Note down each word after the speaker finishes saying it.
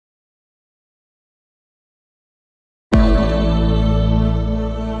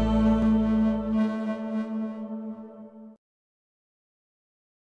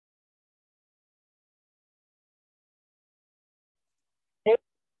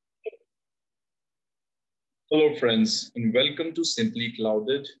Hello, friends, and welcome to Simply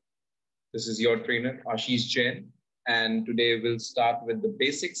Clouded. This is your trainer, Ashish Jain, and today we'll start with the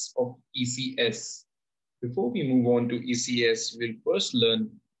basics of ECS. Before we move on to ECS, we'll first learn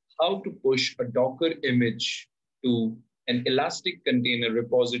how to push a Docker image to an Elastic Container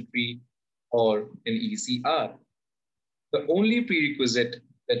Repository or an ECR. The only prerequisite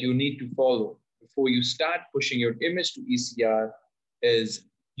that you need to follow before you start pushing your image to ECR is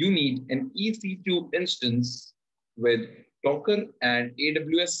you need an EC2 instance with Docker and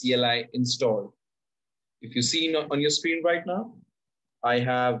AWS CLI installed. If you see on your screen right now, I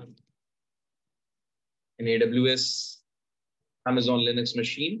have an AWS Amazon Linux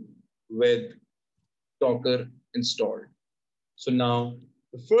machine with Docker installed. So now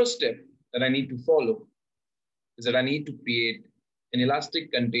the first step that I need to follow is that I need to create an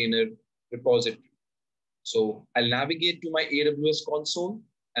Elastic Container Repository. So I'll navigate to my AWS console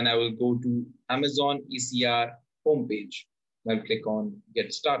and I will go to Amazon ECR homepage. I'll click on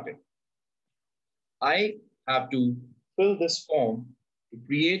Get Started. I have to fill this form to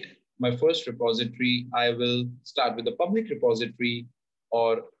create my first repository. I will start with a public repository,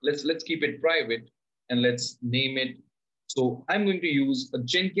 or let's keep it private and let's name it. So I'm going to use a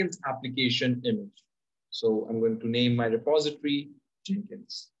Jenkins application image. So I'm going to name my repository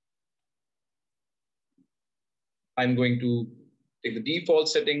Jenkins. I'm going to take the default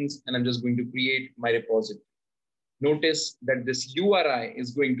settings and I'm just going to create my repository. Notice that this URI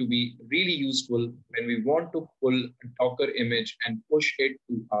is going to be really useful when we want to pull a Docker image and push it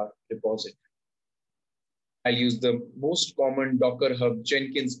to our repository. I'll use the most common Docker Hub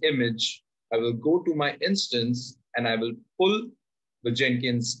Jenkins image. I will go to my instance and I will pull the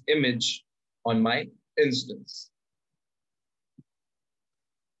Jenkins image on my instance.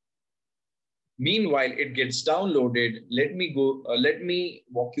 Meanwhile, it gets downloaded. Let me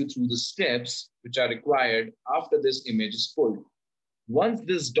walk you through the steps which are required after this image is pulled. Once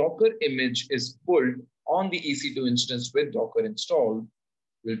this Docker image is pulled on the EC2 instance with Docker installed,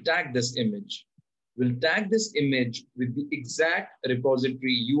 we'll tag this image. We'll tag this image with the exact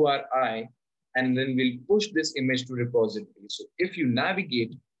repository URI, and then we'll push this image to repository. So if you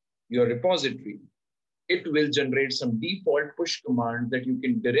navigate your repository, it will generate some default push commands that you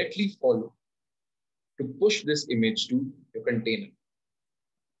can directly follow to push this image to your container.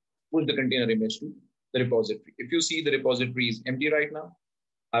 Push the container image to the repository. If you see the repository is empty right now,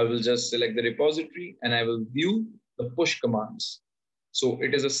 I will just select the repository and I will view the push commands. So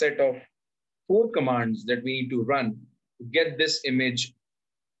it is a set of 4 commands that we need to run to get this image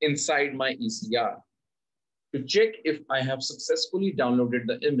inside my ECR. To check if I have successfully downloaded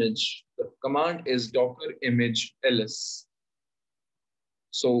the image, the command is docker image ls.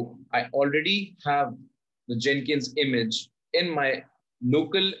 So I already have the Jenkins image in my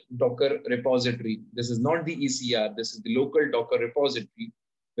local Docker repository. This is not the ECR, this is the local Docker repository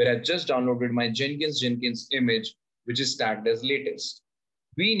where I just downloaded my Jenkins image, which is tagged as latest.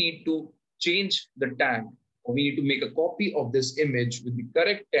 We need to change the tag, or we need to make a copy of this image with the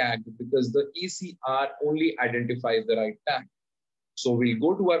correct tag because the ECR only identifies the right tag. So we'll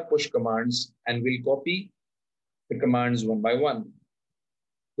go to our push commands and we'll copy the commands one by one.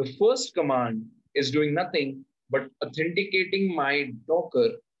 The first command is doing nothing but authenticating my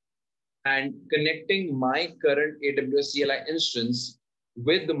Docker and connecting my current AWS CLI instance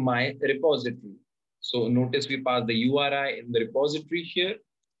with my repository. So notice we pass the URI in the repository here.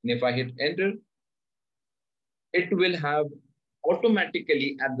 And if I hit enter, it will have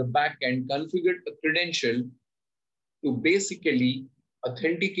automatically at the back end configured a credential to basically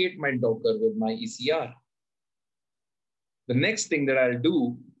authenticate my Docker with my ECR. The next thing that I'll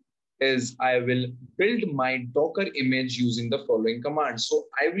do is I will build my Docker image using the following command. So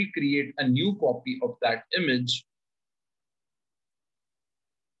I will create a new copy of that image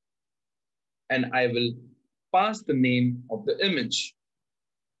and I will pass the name of the image.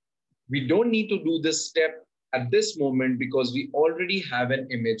 We don't need to do this step at this moment because we already have an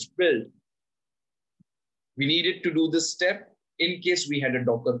image built. We needed to do this step in case we had a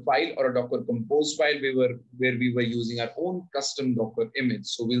Docker file or a Docker compose file where we were using our own custom Docker image.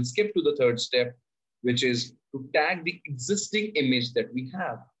 So we'll skip to the third step, which is to tag the existing image that we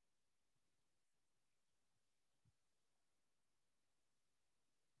have.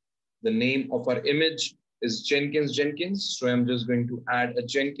 The name of our image is Jenkins. So I'm just going to add a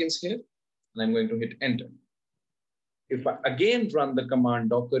Jenkins here and I'm going to hit enter. If I again run the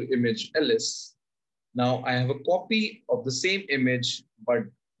command docker image ls, now I have a copy of the same image, but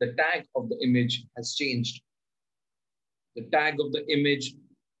the tag of the image has changed. The tag of the image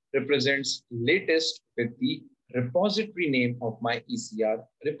represents latest with the repository name of my ECR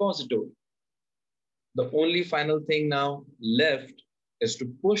repository. The only final thing now left is to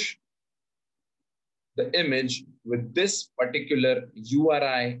push the image with this particular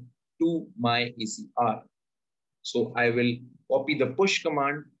URI to my ECR. So I will copy the push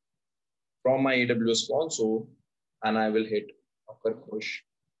command from my AWS console and I will hit Docker push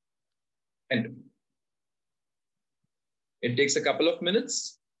enter. It takes a couple of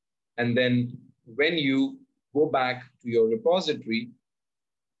minutes, and then when you go back to your repository,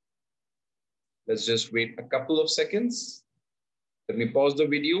 let's just wait a couple of seconds. Let me pause the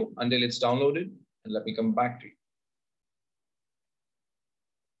video until it's downloaded and let me come back to you.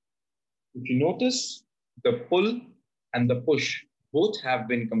 If you notice, the pull and the push both have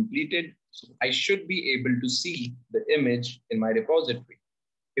been completed. So I should be able to see the image in my repository.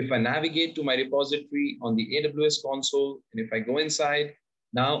 If I navigate to my repository on the AWS console, and if I go inside,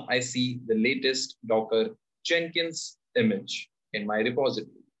 now I see the latest Docker Jenkins image in my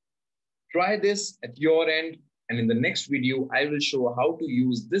repository. Try this at your end, and in the next video, I will show how to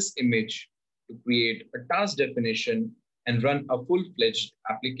use this image to create a task definition and run a full-fledged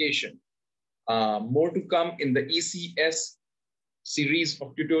application. More to come in the ECS series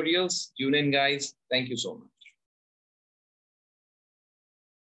of tutorials. Tune in, guys. Thank you so much.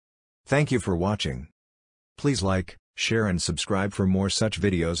 Thank you for watching. Please like, share and subscribe for more such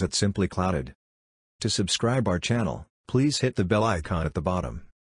videos at Simply Clouded. To subscribe our channel, please hit the bell icon at the bottom.